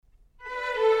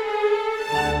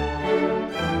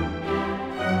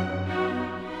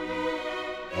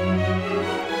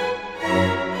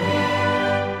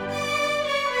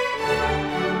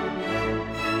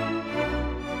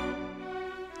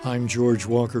George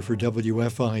Walker for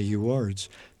WFIU Arts.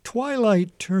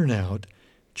 Twilight Turnout,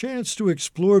 chance to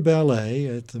explore ballet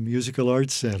at the Musical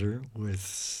Arts Center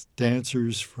with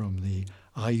dancers from the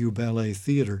IU Ballet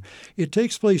Theater. It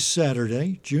takes place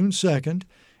Saturday, June 2nd.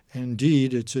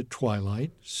 Indeed, it's at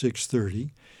twilight,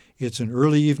 6:30. It's an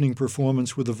early evening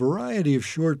performance with a variety of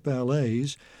short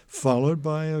ballets, followed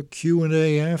by a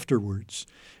Q&A afterwards.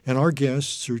 And our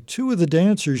guests are two of the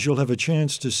dancers you'll have a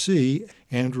chance to see,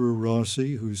 Andrew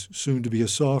Rossi, who's soon to be a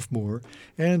sophomore,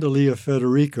 and Aaliyah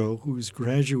Federico, who's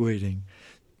graduating.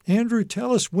 Andrew,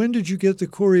 tell us, when did you get the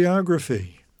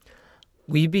choreography?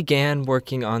 We began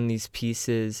working on these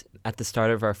pieces at the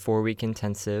start of our 4-week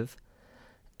intensive,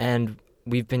 and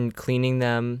we've been cleaning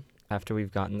them after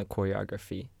we've gotten the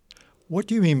choreography. What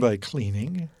do you mean by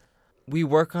cleaning? We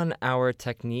work on our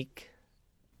technique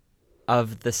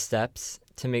of the steps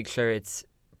to make sure it's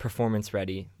performance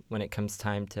ready when it comes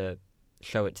time to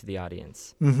show it to the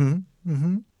audience.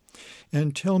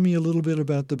 And tell me a little bit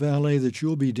about the ballet that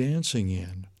you'll be dancing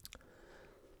in.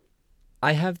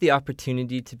 I have the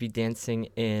opportunity to be dancing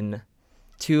in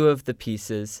 2 of the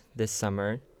pieces this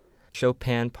summer.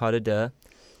 Chopin Pas de Deux,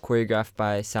 choreographed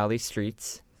by Sally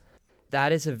Streets.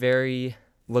 That is a very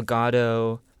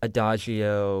legato,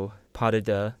 adagio pas de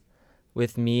deux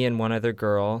with me and one other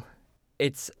girl.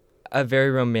 It's a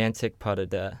very romantic pas de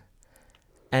deux.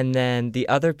 And then the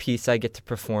other piece I get to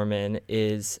perform in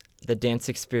is the Dance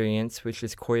Experience, which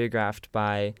is choreographed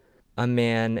by a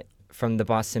man from the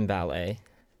Boston Ballet.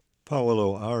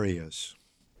 Paolo Arias.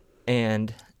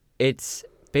 And it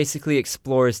basically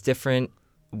explores different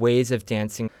ways of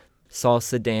dancing,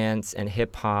 salsa dance and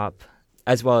hip-hop,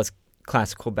 as well as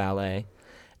classical ballet.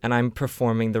 And I'm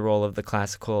performing the role of the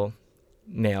classical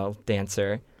male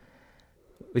dancer,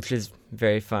 which is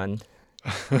very fun.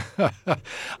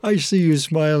 I see you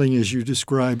smiling as you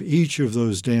describe each of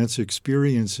those dance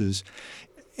experiences.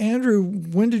 Andrew,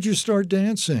 when did you start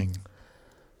dancing?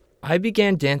 I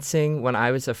began dancing when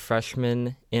I was a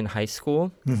freshman in high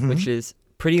school, which is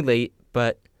pretty late,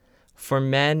 but for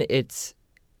men, it's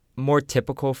more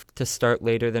typical to start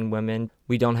later than women.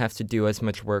 We don't have to do as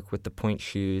much work with the point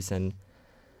shoes, and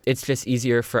it's just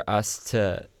easier for us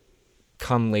to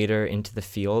come later into the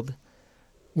field.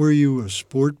 Were you a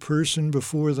sport person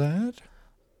before that?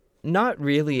 Not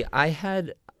really. I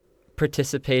had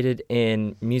participated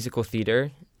in musical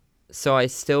theater, so I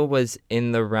still was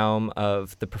in the realm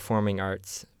of the performing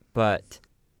arts, but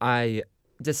I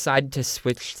decided to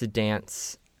switch to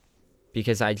dance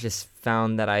because I just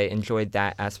found that I enjoyed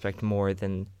that aspect more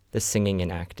than the singing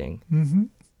and acting.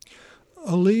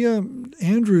 Aaliyah,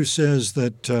 Andrew says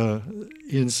that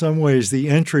in some ways the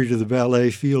entry to the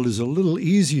ballet field is a little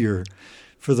easier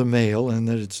for the male and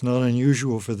that it's not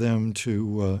unusual for them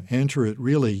to enter it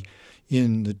really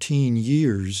in the teen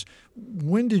years.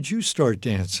 When did you start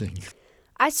dancing?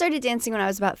 I started dancing when I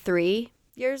was about 3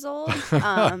 years old.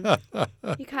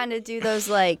 You kind of do those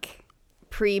like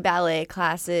pre-ballet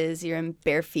classes. You're in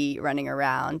bare feet running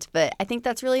around. But I think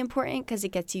that's really important because it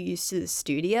gets you used to the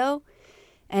studio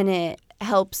and it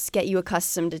helps get you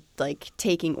accustomed to like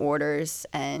taking orders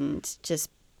and just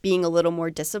being a little more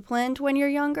disciplined when you're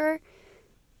younger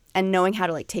and knowing how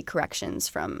to like take corrections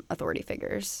from authority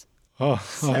figures. Which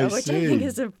I think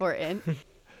is important.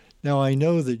 Now, I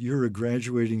know that you're a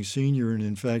graduating senior, and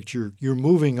in fact, you're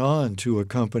moving on to a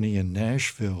company in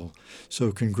Nashville.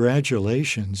 So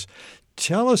congratulations.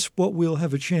 Tell us what we'll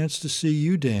have a chance to see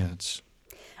you dance.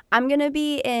 I'm going to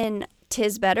be in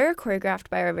Tis Better, choreographed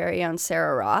by our very own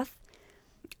Sarah Roth.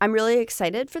 I'm really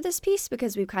excited for this piece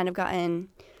because we've kind of gotten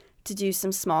to do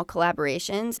some small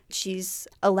collaborations. She's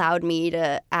allowed me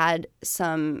to add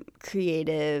some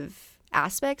creative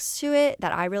aspects to it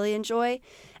that I really enjoy.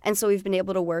 And so we've been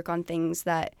able to work on things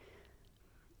that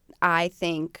I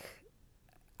think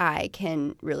I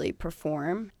can really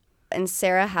perform. And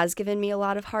Sarah has given me a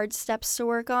lot of hard steps to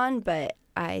work on, but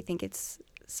I think it's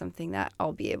something that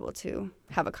I'll be able to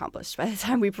have accomplished by the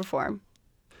time we perform.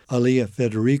 Aaliyah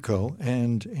Federico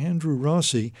and Andrew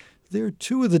Rossi, they're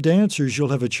 2 of the dancers you'll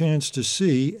have a chance to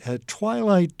see at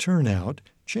Twilight Turnout,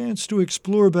 chance to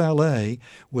explore ballet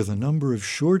with a number of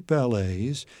short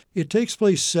ballets. It takes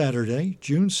place Saturday,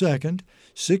 June 2nd,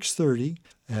 6:30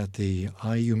 at the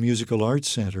IU Musical Arts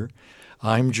Center.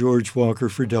 I'm George Walker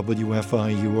for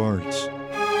WFIU Arts.